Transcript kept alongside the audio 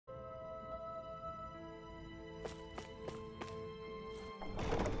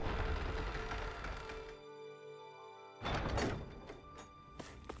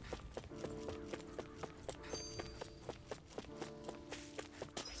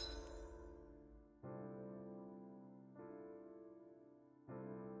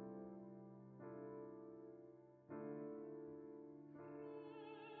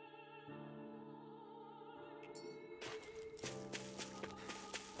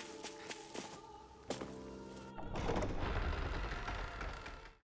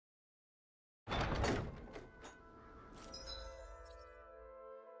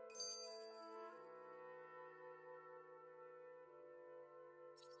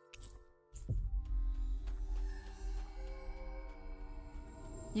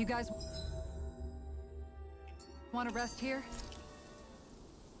You guys want to rest here?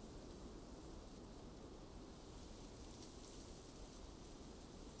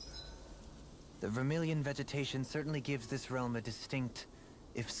 The Vermilion vegetation certainly gives this realm a distinct,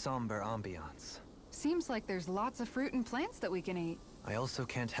 if somber, ambiance. Seems like there's lots of fruit and plants that we can eat. I also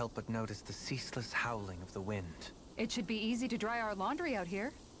can't help but notice the ceaseless howling of the wind. It should be easy to dry our laundry out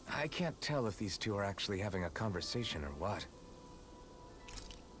here. I can't tell if these two are actually having a conversation or what.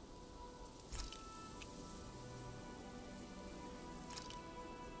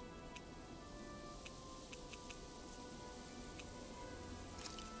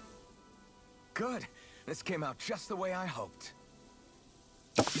 Good. This came out just the way I hoped.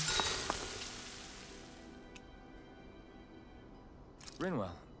 Rinwell,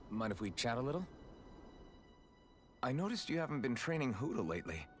 mind if we chat a little? I noticed you haven't been training Hootle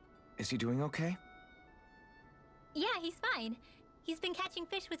lately. Is he doing okay? Yeah, he's fine. He's been catching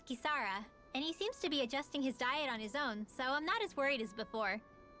fish with Kisara, and he seems to be adjusting his diet on his own, so I'm not as worried as before.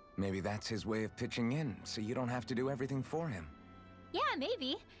 Maybe that's his way of pitching in, so you don't have to do everything for him. Yeah,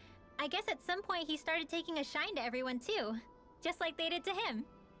 maybe. I guess at some point he started taking a shine to everyone too, just like they did to him.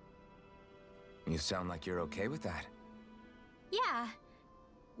 You sound like you're okay with that. Yeah.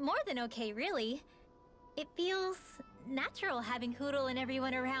 More than okay, really. It feels natural having Hootle and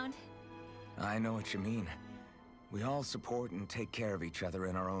everyone around. I know what you mean. We all support and take care of each other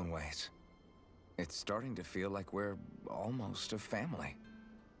in our own ways. It's starting to feel like we're almost a family.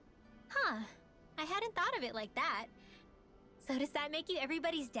 Huh. I hadn't thought of it like that. So does that make you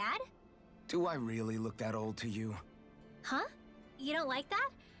everybody's dad? Do I really look that old to you? Huh? You don't like that?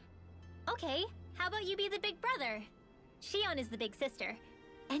 Okay, how about you be the big brother? Shion is the big sister,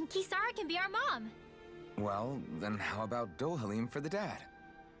 and Kisara can be our mom. Well, then how about Dohalim for the dad?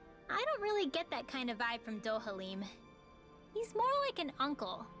 I don't really get that kind of vibe from Dohalim. He's more like an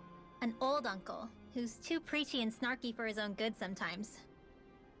uncle. An old uncle, who's too preachy and snarky for his own good sometimes.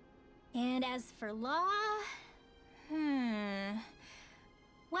 And as for Law...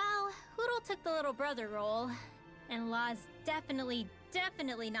 Well, Hootle took the little brother role, and Law's definitely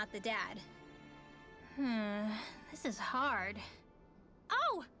not the dad. This is hard.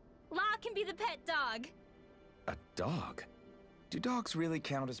 Oh! Law can be the pet dog! A dog? Do dogs really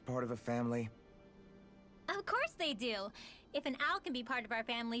count as part of a family? Of course they do! If an owl can be part of our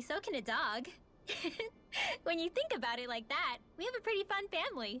family, so can a dog. When you think about it like that, we have a pretty fun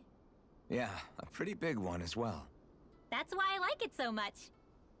family. Yeah, a pretty big one as well. That's why I like it so much.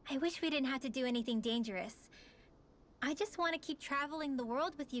 I wish we didn't have to do anything dangerous. I just want to keep traveling the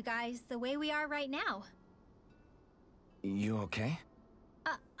world with you guys the way we are right now. You okay?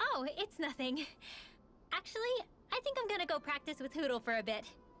 Oh, it's nothing. Actually, I think I'm gonna go practice with Hootle for a bit.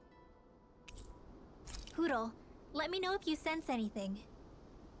 Hootle, let me know if you sense anything.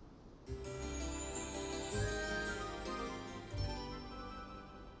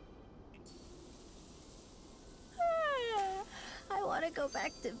 I want to go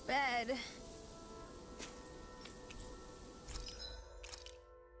back to bed.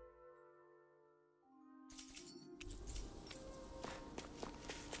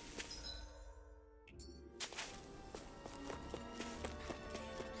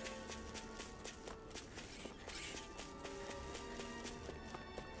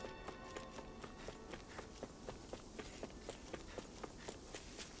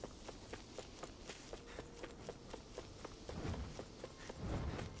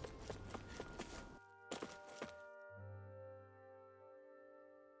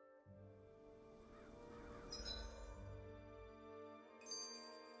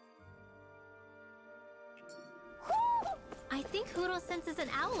 I think Hootle senses an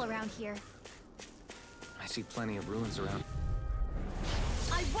owl around here. I see plenty of ruins around.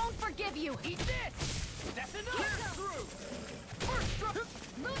 I won't forgive you! Eat this! That's enough! Get through! First drop!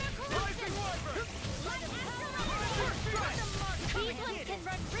 Rising Wyvern! These ones can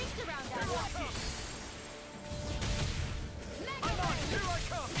run rings around us. I'm on! Here I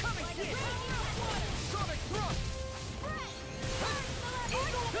come! Come and get! Sonic thrust!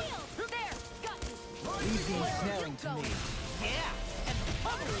 There! Got you! Leave the ensnaring to me. Yeah! And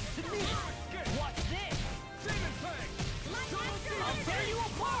pummeling to me! What's this? Demon Fang! I'll tear you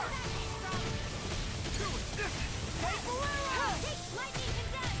apart! Do it! Hey, Bolero! Lightning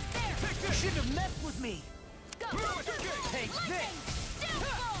condemned! There! Take You this! shouldn't have messed with me. Go! Take this!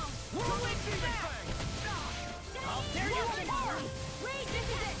 Whirling Demon Fang! I'll tear you apart! Wait, this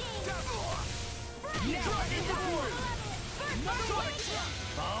is it! Now in the wood! Sonic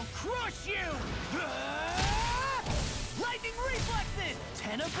I'll crush you! Lightning reflexes!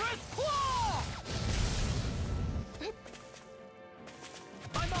 Tenebrous claw!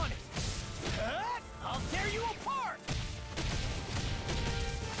 I'm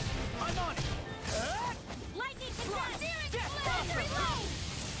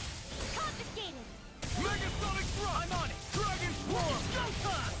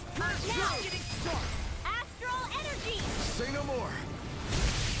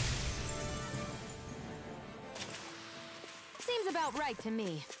about right to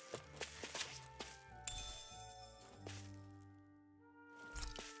me.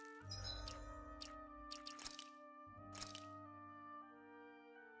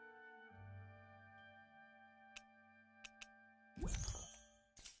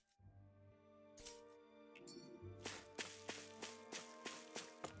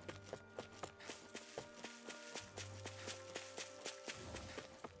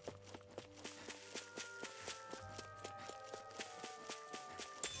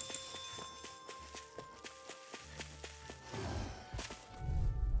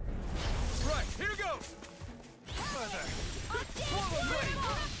 Right, here goes! Further! Swallow blade!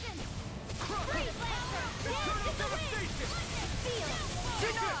 Crush! Eternal devastation!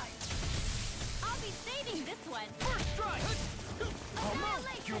 Denied! I'll be saving this one. First strike! Almost!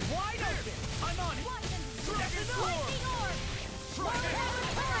 You're wide open! I'm on it! Dragon Swarm! Dragon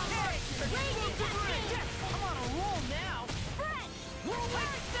Hurricane! Explosive ring! Yes! I'm on a roll now!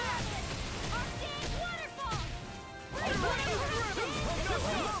 Whirlwind snap!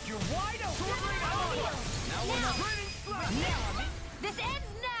 You're wide open! Now we're not raining flash! This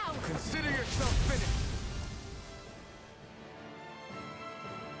ends now! Consider yourself finished!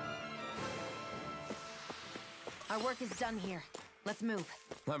 Our work is done here. Let's move.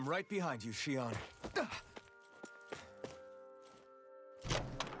 I'm right behind you, Shion.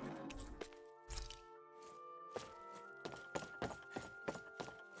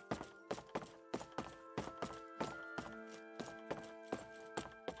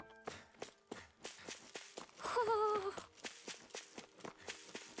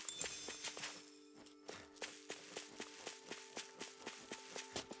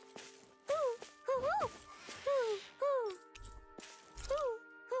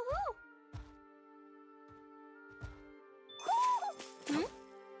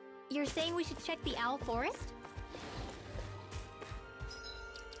 You're saying we should check the Owl Forest?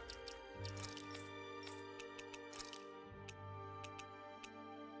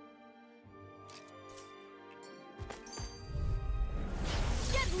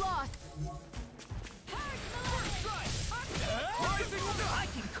 Get lost! I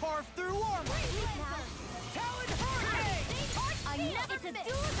can carve through armor! Talon Hurricane! It's a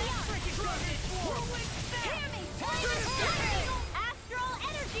dual Whirlwind snap! Astral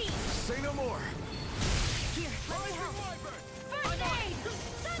Energy! Say no more! Here, let me Rising help. Wyvern! First aid!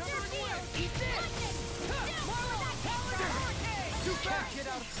 Thunder Field! Eat this! You can't get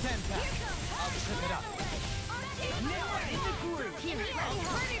out of stand back! I'll trip it up! Now I'm in the groove! Here, let me help.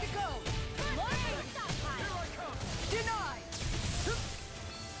 Ready to go! Here I come! Denied!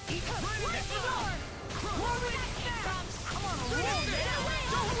 Ready to go! Whirlwind snap! I'm on a roll now!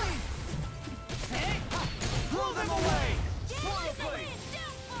 Don't wait! Hey! Blow them away! Swallow blade!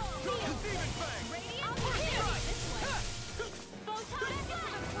 Demon Fang!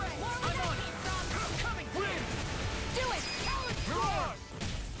 I'm on it! Coming! Win! Do it! Mirage!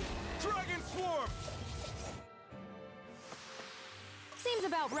 Dragon Swarm! Seems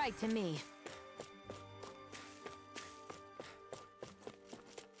about right to me.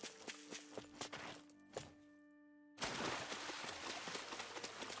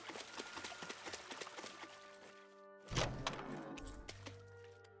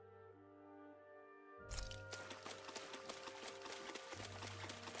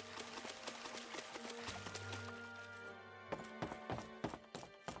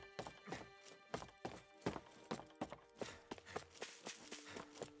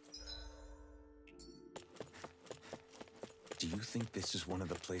 Do you think this is one of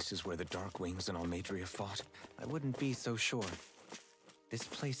the places where the Dark Wings and Almeidrea fought? I wouldn't be so sure. This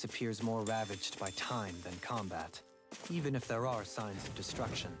place appears more ravaged by time than combat, even if there are signs of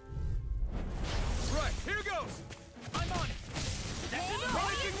destruction. Right, here goes! I'm on it!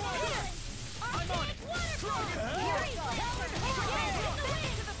 Rising Wyvern! I'm on it! Dragon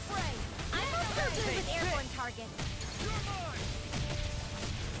I'm also good with airborne targets. You're mine!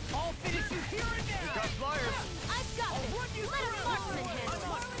 I'll finish you here and now! We got flyers! I've got I'll this. run you Let a through! marksman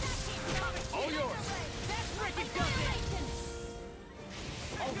handle it. All yours! That's freaking does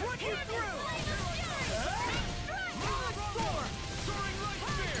I'll run you through! Mirage Storm! Soaring Light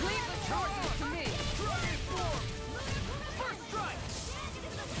Spear! Leave the charges to me! Dragon Swarm! First strike!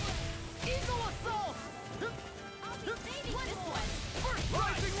 Eagle Assault! First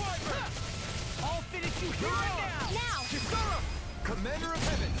Rising Wyvern! I'll finish you here and now! Now! Kisara! Commander of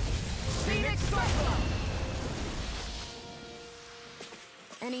Heaven! Phoenix Cyclone!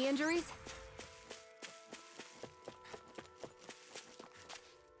 Any injuries?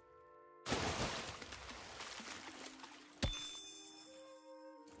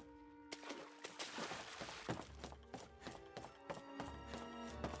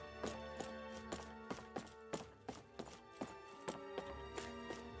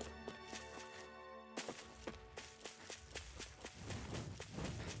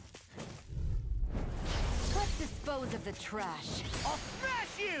 dispose of the trash. I'll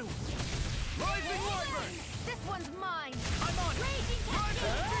smash you! Rising Wyvern! This one's mine. I'm on it! Raging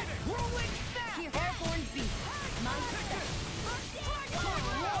Cascade! Rolling snap! Here, airborne beast. Mine set. I'm on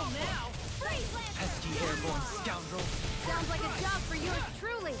a roll now! Pesky airborne scoundrel. Sounds like a job for yours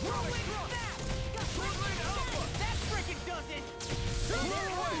truly. Rolling snap! Swordblade Alpha! That frickin' does it! Roll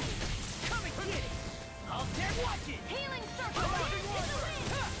away! Come and get it! I'll dare watch it! Healing circle. Rising Wyvern!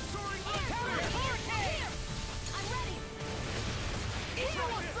 Ha! Soaring Tower! Hurricane! I'm ready. Eagle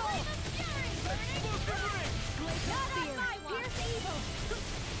Assault! Explosive ring! Glacier. Pierce evil.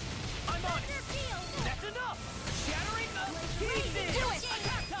 I'm on it! That's enough! Shattering the pieces! Do it!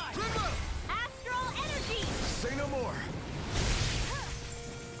 Attack time! Astral energy! Say no more!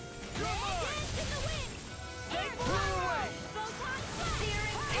 Come on! In the wind. Take her away! Photon blast.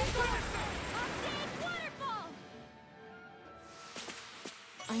 Searing impact. Arcade waterfall.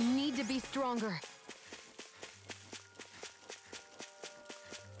 I need to be stronger.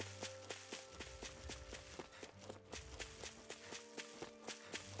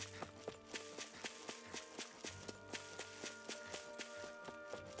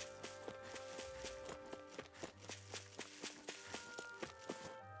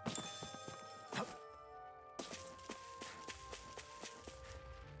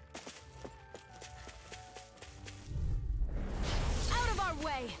 Out of our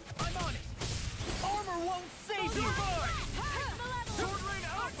way. I'm on it! Armor won't save you! Sword Rain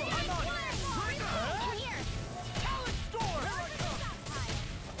Alpha! I'm on it! Talon Storm! Here I come!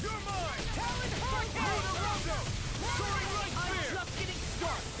 You're mine! Talon Hurricane! Soaring Light Spear! I'm just getting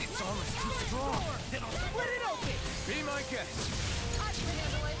started! Its armor's too strong! Then I'll split it open! Be my guest!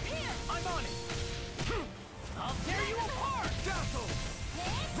 I'm on it! I'll tear you apart! Dazzle!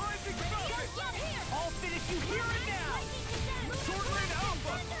 Rising Velvet! I'll finish you here and now! Sword Rain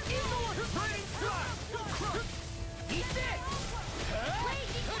Alpha! Evil Raining Blast! Eat this!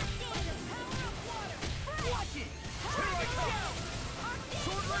 Watch it! Here I come!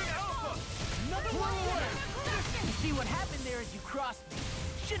 Sword Rain Alpha! Another one away! You see what happened there as you crossed me?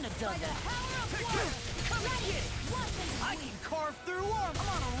 Shouldn't have done that. Come and get it! I can carve through armor! I'm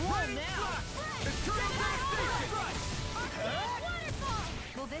on a roll now! Eternal Devastation!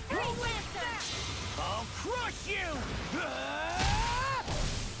 Will this I'll crush you!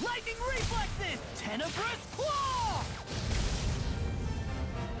 Lightning reflexes! Tenebrous claw!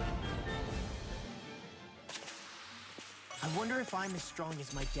 I wonder if I'm as strong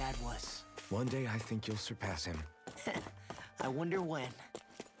as my dad was. One day I think you'll surpass him. I wonder when.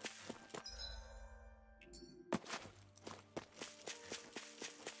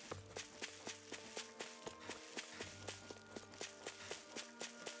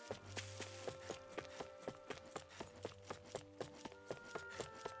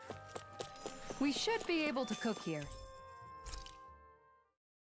 We should be able to cook here.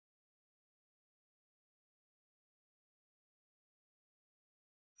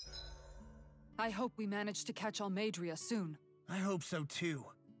 I hope we manage to catch Almeidrea soon. I hope so too,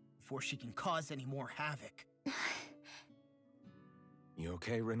 before she can cause any more havoc. You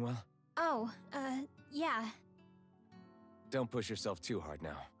okay, Rinwell? Oh, yeah. Don't push yourself too hard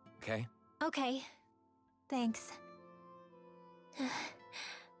now, okay? Okay. Thanks.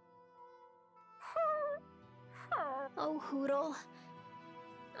 Oh, Hootle.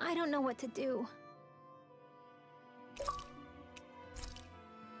 I don't know what to do.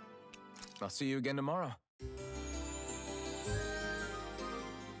 I'll see you again tomorrow.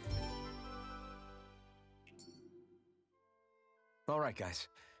 All right, guys.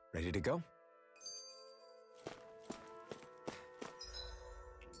 Ready to go?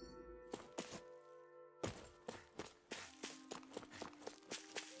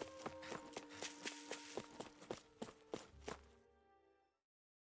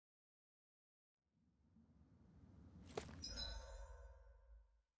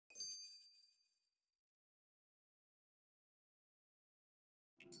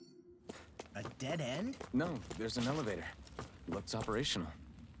 A dead end? No, there's an elevator. Looks operational.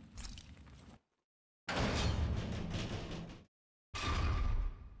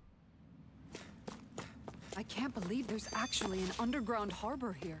 I can't believe there's actually an underground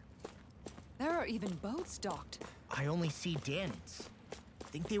harbor here. There are even boats docked. I only see Danans.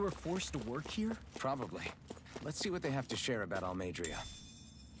 Think they were forced to work here? Probably. Let's see what they have to share about Almeidrea.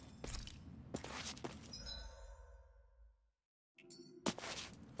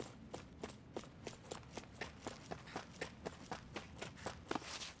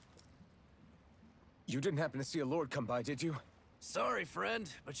 You didn't happen to see a lord come by, did you? Sorry, friend,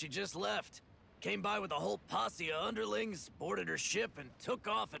 but she just left. Came by with a whole posse of underlings, boarded her ship, and took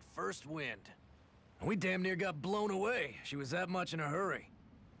off at first wind. We damn near got blown away. She was that much in a hurry.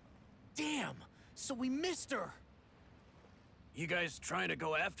 Damn! So we missed her! You guys trying to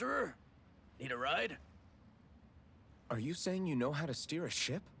go after her? Need a ride? Are you saying you know how to steer a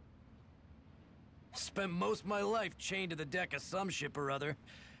ship? Spent most of my life chained to the deck of some ship or other.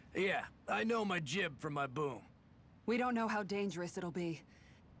 Yeah, I know my jib from my boom. We don't know how dangerous it'll be.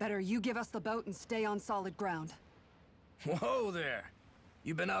 Better you give us the boat and stay on solid ground. Whoa there!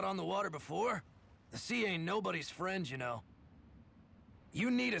 You been out on the water before? The sea ain't nobody's friend, you know.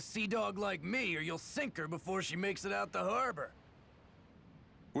 You need a sea dog like me, or you'll sink her before she makes it out the harbor.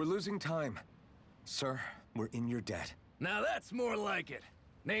 We're losing time. Sir, we're in your debt. Now that's more like it.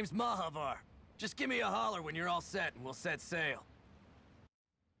 Name's Mahavar. Just give me a holler when you're all set, and we'll set sail.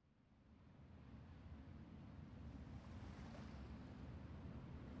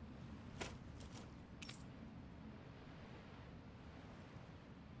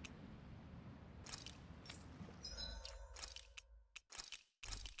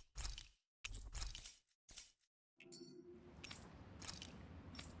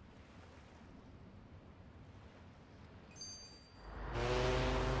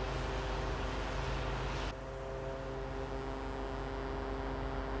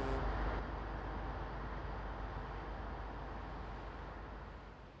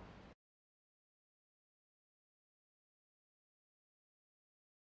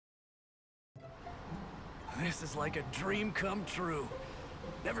 This is like a dream come true.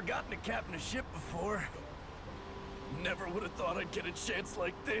 Never gotten to captain a ship before. Never would have thought I'd get a chance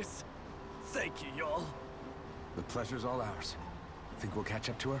like this. Thank you, y'all. The pleasure's all ours. Think we'll catch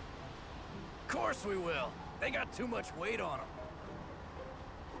up to her? Course we will. They got too much weight on them.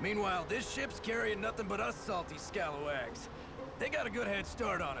 Meanwhile, this ship's carrying nothing but us salty scalawags. They got a good head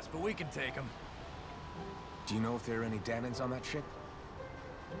start on us, but we can take them. Do you know if there are any Dahnans on that ship?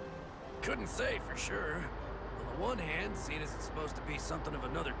 Couldn't say for sure. On the one hand, seeing as it's supposed to be something of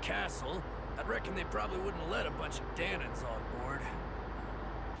another castle, I'd reckon they probably wouldn't let a bunch of Dahnans on board.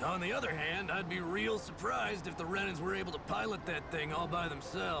 On the other hand, I'd be real surprised if the Renans were able to pilot that thing all by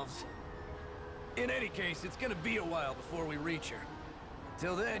themselves. In any case, it's gonna be a while before we reach her.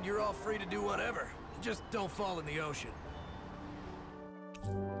 Till then, you're all free to do whatever. Just don't fall in the ocean.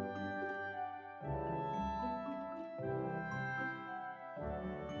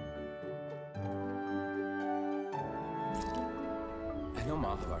 I know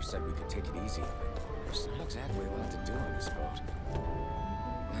Mahavar said we could take it easy, but there's not exactly a lot to do on this boat.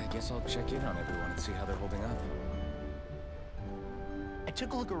 I guess I'll check in on everyone and see how they're holding up. I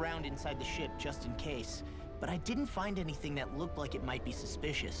took a look around inside the ship just in case, but I didn't find anything that looked like it might be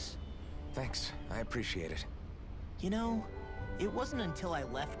suspicious. Thanks, I appreciate it. You know, it wasn't until I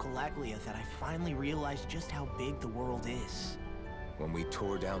left Calaglia that I finally realized just how big the world is. When we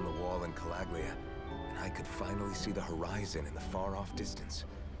tore down the wall in Calaglia, and I could finally see the horizon in the far-off distance,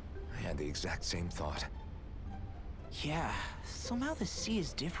 I had the exact same thought. Yeah, somehow the sea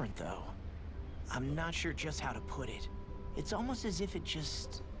is different though. I'm not sure just how to put it. It's almost as if it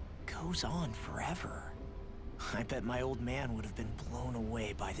just goes on forever. I bet my old man would have been blown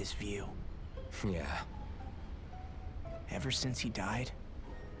away by this view. Yeah. Ever since he died,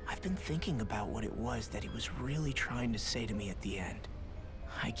 I've been thinking about what it was that he was really trying to say to me at the end.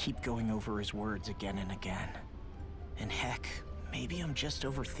 I keep going over his words again and again. And heck, maybe I'm just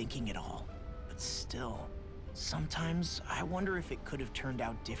overthinking it all. But still, sometimes I wonder if it could have turned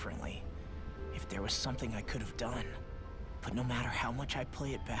out differently. If there was something I could have done. But no matter how much I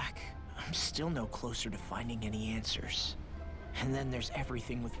play it back, I'm still no closer to finding any answers. And then there's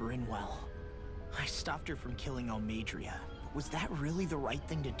everything with Rinwell. I stopped her from killing Almeidrea. Was that really the right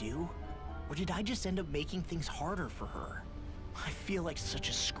thing to do? Or did I just end up making things harder for her? I feel like such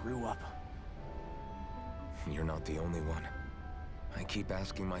a screw-up. You're not the only one. I keep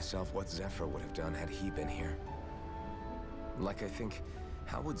asking myself what Zephyr would have done had he been here. Like I think,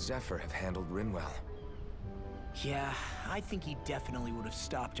 how would Zephyr have handled Rinwell? Yeah, I think he definitely would have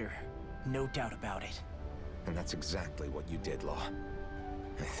stopped her. No doubt about it. And that's exactly what you did, Law.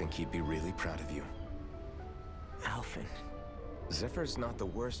 I think he'd be really proud of you. Alphen. Zephyr's not the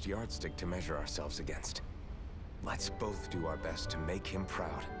worst yardstick to measure ourselves against. Let's both do our best to make him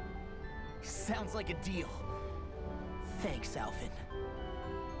proud. Sounds like a deal. Thanks, Alphen.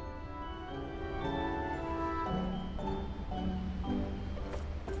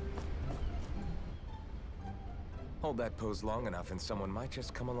 Hold that pose long enough and someone might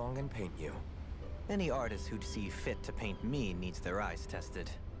just come along and paint you. Any artist who'd see fit to paint me needs their eyes tested.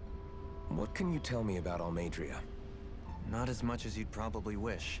 What can you tell me about Almeidrea? Not as much as you'd probably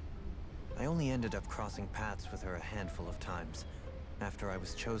wish. I only ended up crossing paths with her a handful of times, after I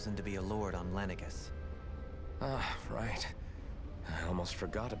was chosen to be a lord on Lenegis. Ah, right. I almost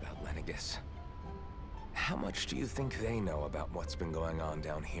forgot about Lenegis. How much do you think they know about what's been going on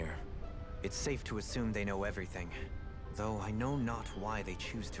down here? It's safe to assume they know everything, though I know not why they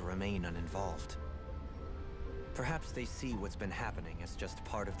choose to remain uninvolved. Perhaps they see what's been happening as just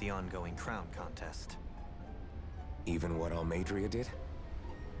part of the ongoing crown contest. Even what Almeidrea did?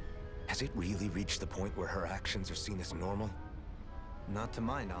 Has it really reached the point where her actions are seen as normal? Not to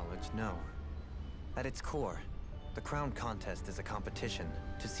my knowledge, no. At its core, the crown contest is a competition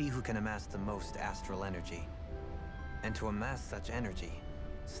to see who can amass the most astral energy. And to amass such energy,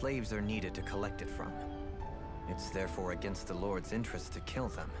 slaves are needed to collect it from. It's therefore against the Lord's interest to kill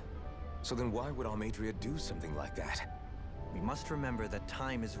them. So then why would Almeidrea do something like that? We must remember that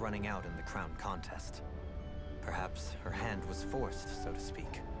time is running out in the crown contest. Perhaps her hand was forced, so to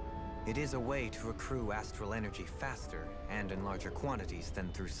speak. It is a way to accrue astral energy faster and in larger quantities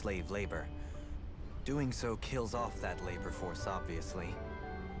than through slave labor. Doing so kills off that labor force, obviously,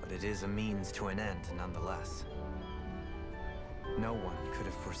 but it is a means to an end nonetheless. No one could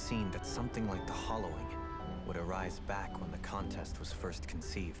have foreseen that something like the Hollowing would arise back when the contest was first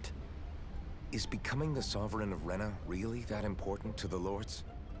conceived. Is becoming the Sovereign of Rena really that important to the Lords?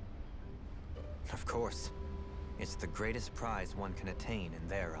 Of course. It's the greatest prize one can attain in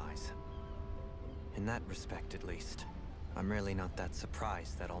their eyes. In that respect, at least, I'm really not that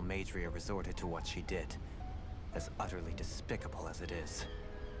surprised that Almeidrea resorted to what she did, as utterly despicable as it is.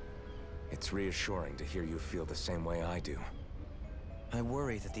 It's reassuring to hear you feel the same way I do. I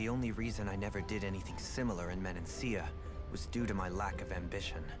worry that the only reason I never did anything similar in Menancia was due to my lack of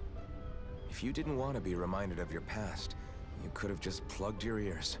ambition. If you didn't want to be reminded of your past, you could have just plugged your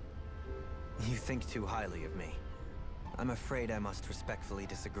ears. You think too highly of me. I'm afraid I must respectfully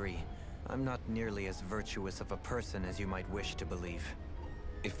disagree. I'm not nearly as virtuous of a person as you might wish to believe.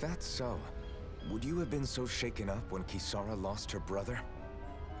 If that's so, would you have been so shaken up when Kisara lost her brother?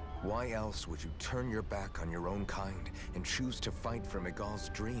 Why else would you turn your back on your own kind and choose to fight for Miguel's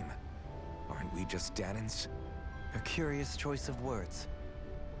dream? Aren't we just Dahnans? A curious choice of words.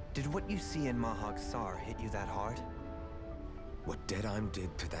 Did what you see in Mahag Saar hit you that hard? What Deadheim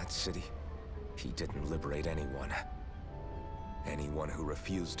did to that city, he didn't liberate anyone. Anyone who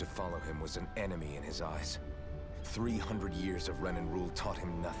refused to follow him was an enemy in his eyes. 300 years of Renan rule taught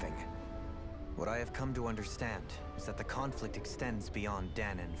him nothing. What I have come to understand is that the conflict extends beyond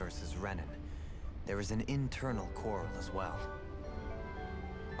Dahnan versus Renan. There is an internal quarrel as well.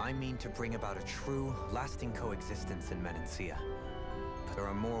 I mean to bring about a true, lasting coexistence in Menancia. But there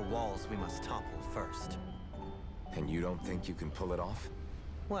are more walls we must topple first. And you don't think you can pull it off?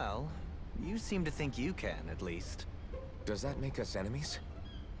 Well, you seem to think you can, at least. Does that make us enemies?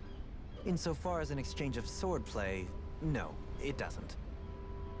 Insofar as an exchange of swordplay, no, it doesn't.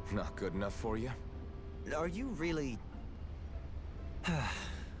 Not good enough for you? Are you really...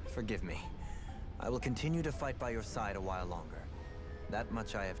 Forgive me. I will continue to fight by your side a while longer. That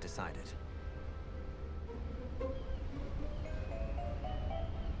much I have decided.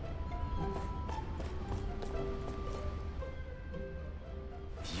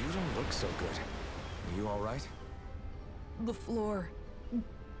 You don't look so good. Are you all right? The floor.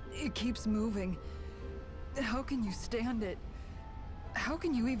 It keeps moving. How can you stand it? How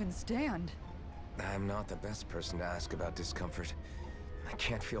can you even stand? I'm not the best person to ask about discomfort. I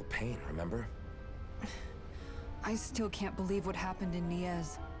can't feel pain, remember? I still can't believe what happened in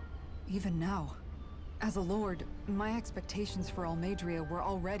Niez. Even now. As a lord, my expectations for Almeidrea were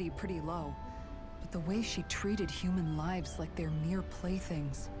already pretty low. But the way she treated human lives like they're mere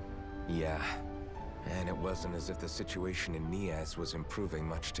playthings. Yeah. And it wasn't as if the situation in Niez was improving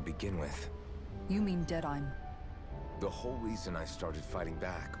much to begin with. You mean Deadheim? The whole reason I started fighting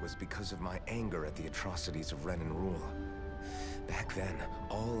back was because of my anger at the atrocities of Renan rule. Back then,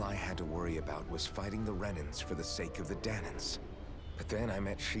 all I had to worry about was fighting the Renans for the sake of the Dahnans. But then I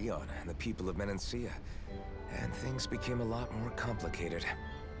met Shion and the people of Menancia, and things became a lot more complicated.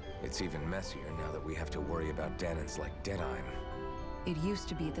 It's even messier now that we have to worry about Dahnans like Deadheim. It used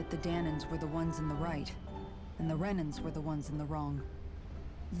to be that the Dahnans were the ones in the right, and the Renans were the ones in the wrong.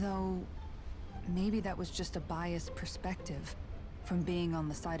 Though, maybe that was just a biased perspective from being on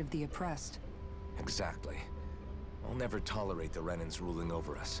the side of the oppressed. Exactly. I'll never tolerate the Renans ruling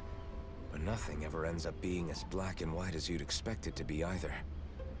over us. But nothing ever ends up being as black and white as you'd expect it to be either.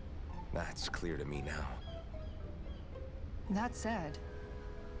 That's clear to me now. That said,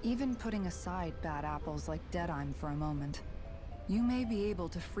 even putting aside bad apples like Deadheim for a moment, you may be able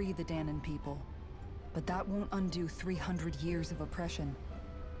to free the Dahnan people, but that won't undo 300 years of oppression.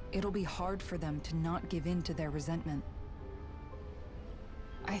 It'll be hard for them to not give in to their resentment.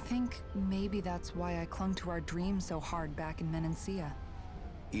 I think maybe that's why I clung to our dream so hard back in Menancia.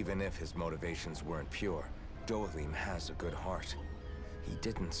 Even if his motivations weren't pure, Dohalim has a good heart. He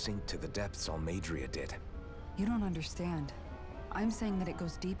didn't sink to the depths Almeidrea did. You don't understand. I'm saying that it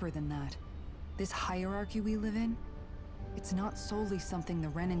goes deeper than that. This hierarchy we live in, it's not solely something the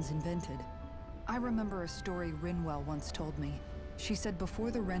Renans invented. I remember a story Rinwell once told me. She said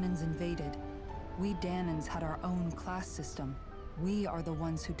before the Renans invaded, we Dahnans had our own class system. We are the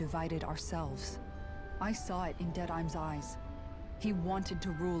ones who divided ourselves. I saw it in Deadeye's eyes. He wanted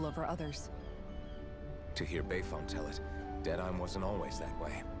to rule over others. To hear Bayfon tell it, Deadeye wasn't always that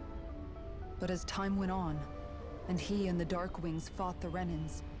way. But as time went on, and he and the Darkwings fought the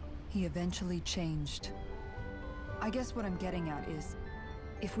Renans, he eventually changed. I guess what I'm getting at is,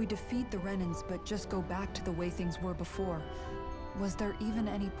 if we defeat the Renans but just go back to the way things were before, was there even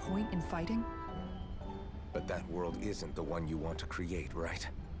any point in fighting? But that world isn't the one you want to create, right?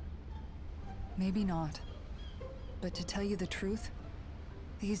 Maybe not. But to tell you the truth,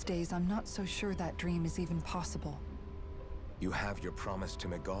 these days I'm not so sure that dream is even possible. You have your promise to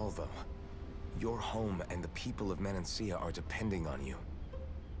Megal, though. Your home and the people of Menancia are depending on you.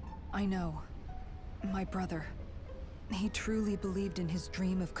 I know. My brother. He truly believed in his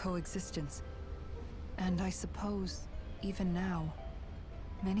dream of coexistence. And I suppose, even now,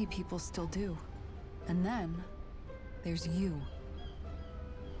 many people still do. And then, there's you.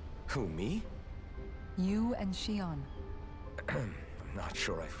 Who, me? You and Xion. I'm not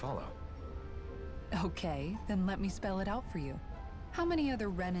sure I follow. Okay, then let me spell it out for you. How many other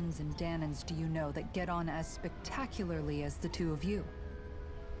Renans and Dahnans do you know that get on as spectacularly as the two of you?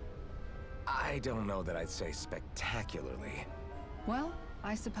 I don't know that I'd say spectacularly. Well,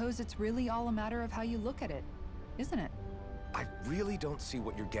 I suppose it's really all a matter of how you look at it, isn't it? I really don't see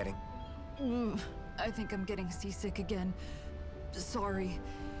what you're getting. I think I'm getting seasick again. Sorry.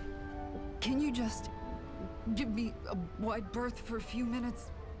 Can you just give me a wide berth for a few minutes?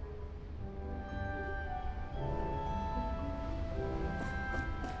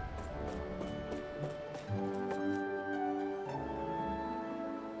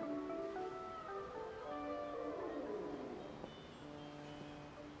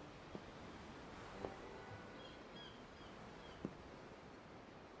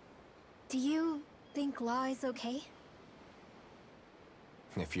 Do you think Law is okay?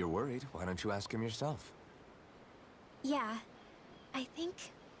 If you're worried, why don't you ask him yourself? Yeah. I think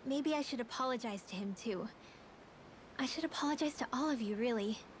maybe I should apologize to him too. I should apologize to all of you,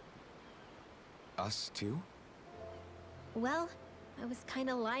 really. Us too? Well, I was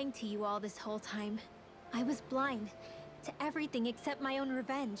kinda lying to you all this whole time. I was blind to everything except my own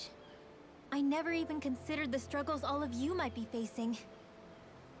revenge. I never even considered the struggles all of you might be facing.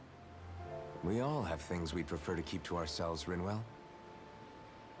 We all have things we'd prefer to keep to ourselves, Rinwell.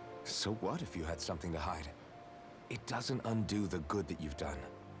 So what if you had something to hide? It doesn't undo the good that you've done,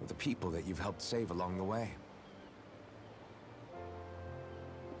 or the people that you've helped save along the way.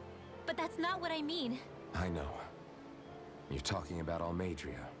 But that's not what I mean. I know. You're talking about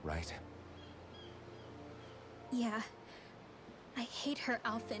Almeidrea, right? Yeah. I hate her,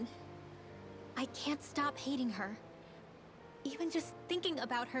 Alphen. I can't stop hating her. Even just thinking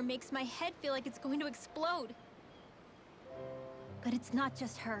about her makes my head feel like it's going to explode. But it's not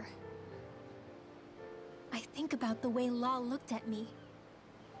just her. I think about the way Law looked at me.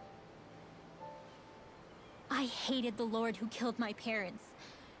 I hated the Lord who killed my parents.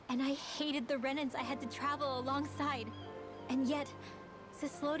 And I hated the Renans I had to travel alongside. And yet,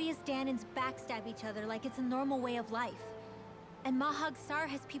 Cyslodia's Dahnans backstab each other like it's a normal way of life. And Mahag Saar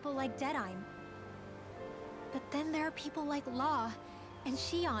has people like Deadeye. But then there are people like Law and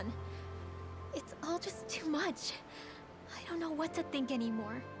Xion. It's all just too much. I don't know what to think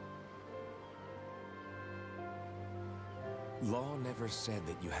anymore. Law never said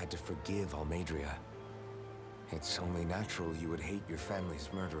that you had to forgive Almeidrea. It's only natural you would hate your family's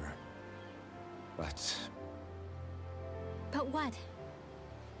murderer. But But what?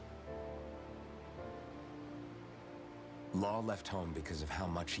 Law left home because of how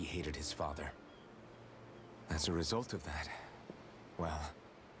much he hated his father. As a result of that, well,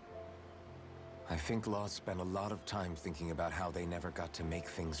 I think Law spent a lot of time thinking about how they never got to make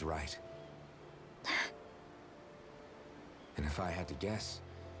things right. And if I had to guess,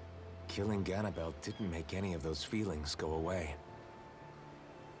 killing Ganabel didn't make any of those feelings go away.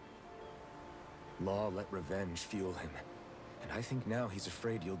 Law let revenge fuel him, and I think now he's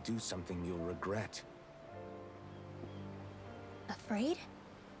afraid you'll do something you'll regret. Afraid?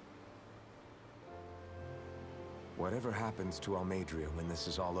 Whatever happens to Almeidrea when this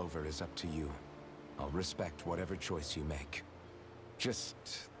is all over is up to you. I'll respect whatever choice you make. Just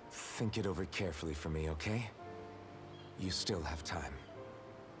think it over carefully for me, okay? You still have time.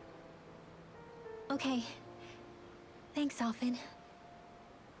 Okay. Thanks, Alphen.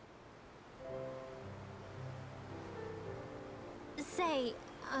 Say,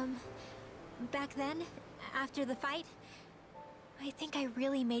 back then, after the fight, I think I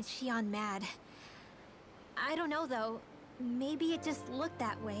really made Xion mad. I don't know, though. Maybe it just looked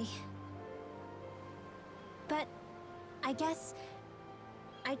that way. But I guess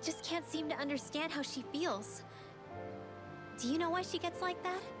I just can't seem to understand how she feels. Do you know why she gets like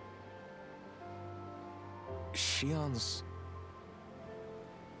that? Xion's...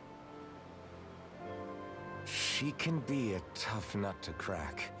 She can be a tough nut to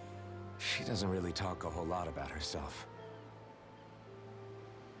crack. She doesn't really talk a whole lot about herself.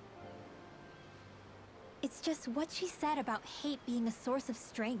 It's just what she said about hate being a source of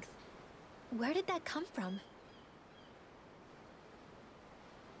strength. Where did that come from?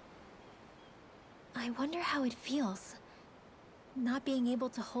 I wonder how it feels, not being able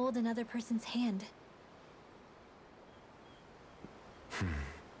to hold another person's hand.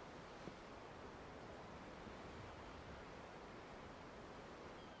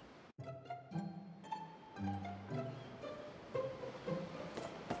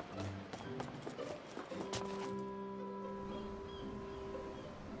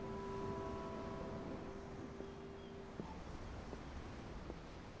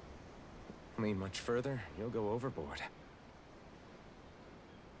 Lean much further, you'll go overboard.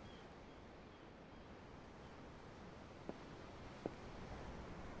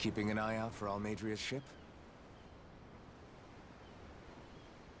 Keeping an eye out for Almeidria's ship?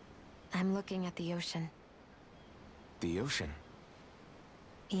 I'm looking at the ocean. The ocean?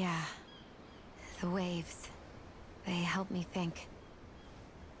 Yeah. The waves. They help me think.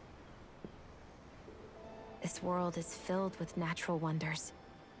 This world is filled with natural wonders.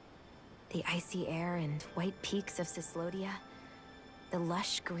 The icy air and white peaks of Cyslodia, the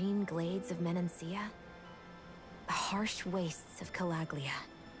lush green glades of Menancia, the harsh wastes of Calaglia.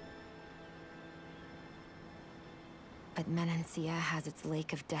 But Menancia has its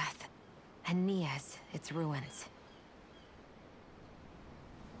Lake of Death, and Nias its ruins.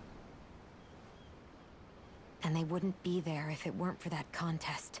 And they wouldn't be there if it weren't for that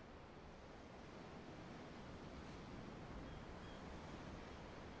contest.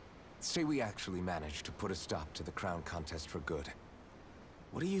 Say we actually manage to put a stop to the crown contest for good.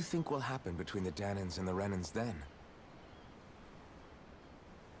 What do you think will happen between the Dahnans and the Renans then?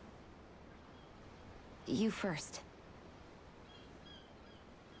 You first.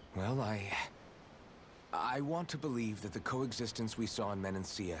 Well, I want to believe that the coexistence we saw in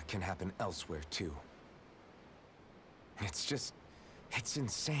Menancia can happen elsewhere, too. It's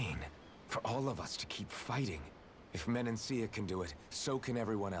insane for all of us to keep fighting. If Menancia can do it, so can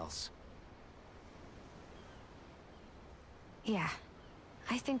everyone else. Yeah,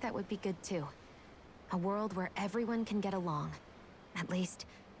 I think that would be good too. A world where everyone can get along. At least,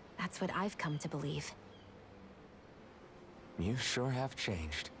 that's what I've come to believe. You sure have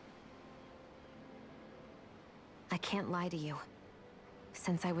changed. I can't lie to you.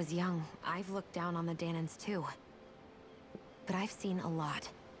 Since I was young, I've looked down on the Dahnans too. But I've seen a lot.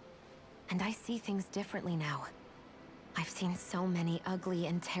 And I see things differently now. I've seen so many ugly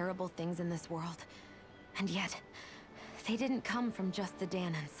and terrible things in this world. And yet, they didn't come from just the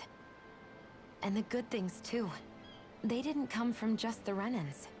Dahnans. And the good things too. They didn't come from just the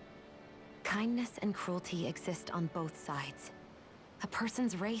Renans. Kindness and cruelty exist on both sides. A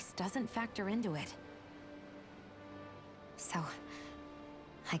person's race doesn't factor into it. So,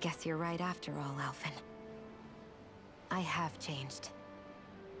 I guess you're right after all, Alphen. I have changed.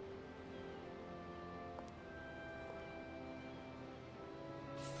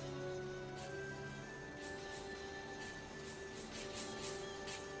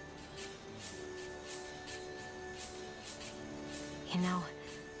 You know,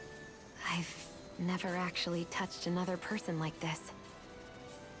 I've never actually touched another person like this.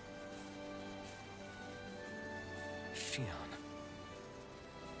 Xion.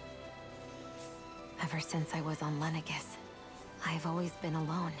 Ever since I was on Lenegis, I've always been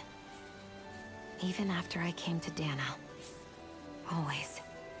alone. Even after I came to Dahna. Always.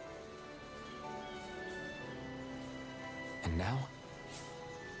 And now?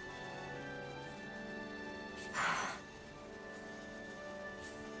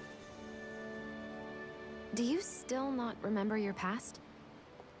 Do you still not remember your past?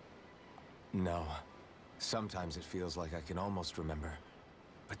 No. Sometimes it feels like I can almost remember.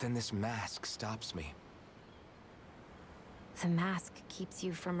 But then this mask stops me. The mask keeps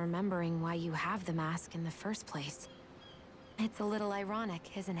you from remembering why you have the mask in the first place. It's a little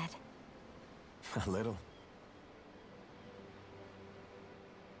ironic, isn't it? A little.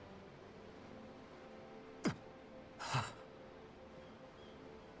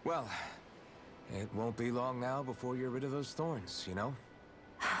 Well, it won't be long now before you're rid of those thorns, you know?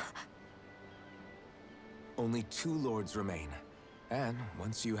 Only 2 lords remain. And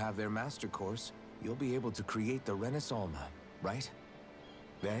once you have their master course, you'll be able to create the Renis Alma, right?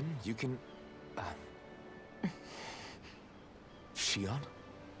 Then you can... Shionne?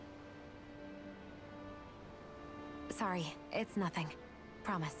 Sorry, it's nothing.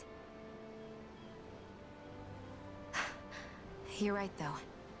 Promise. You're right, though.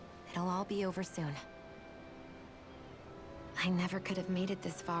 It'll all be over soon. I never could have made it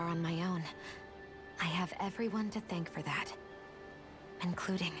this far on my own. I have everyone to thank for that.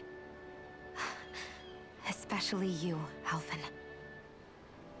 Including... especially you, Alphen.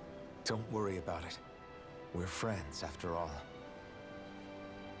 Don't worry about it. We're friends, after all.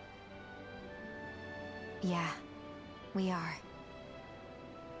 Yeah, we are.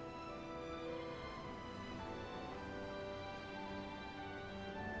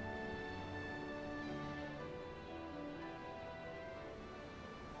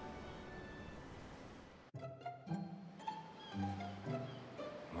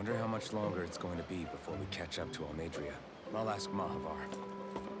 Wonder how much longer it's going to be before we catch up to Almeidrea. I'll ask Mahavar.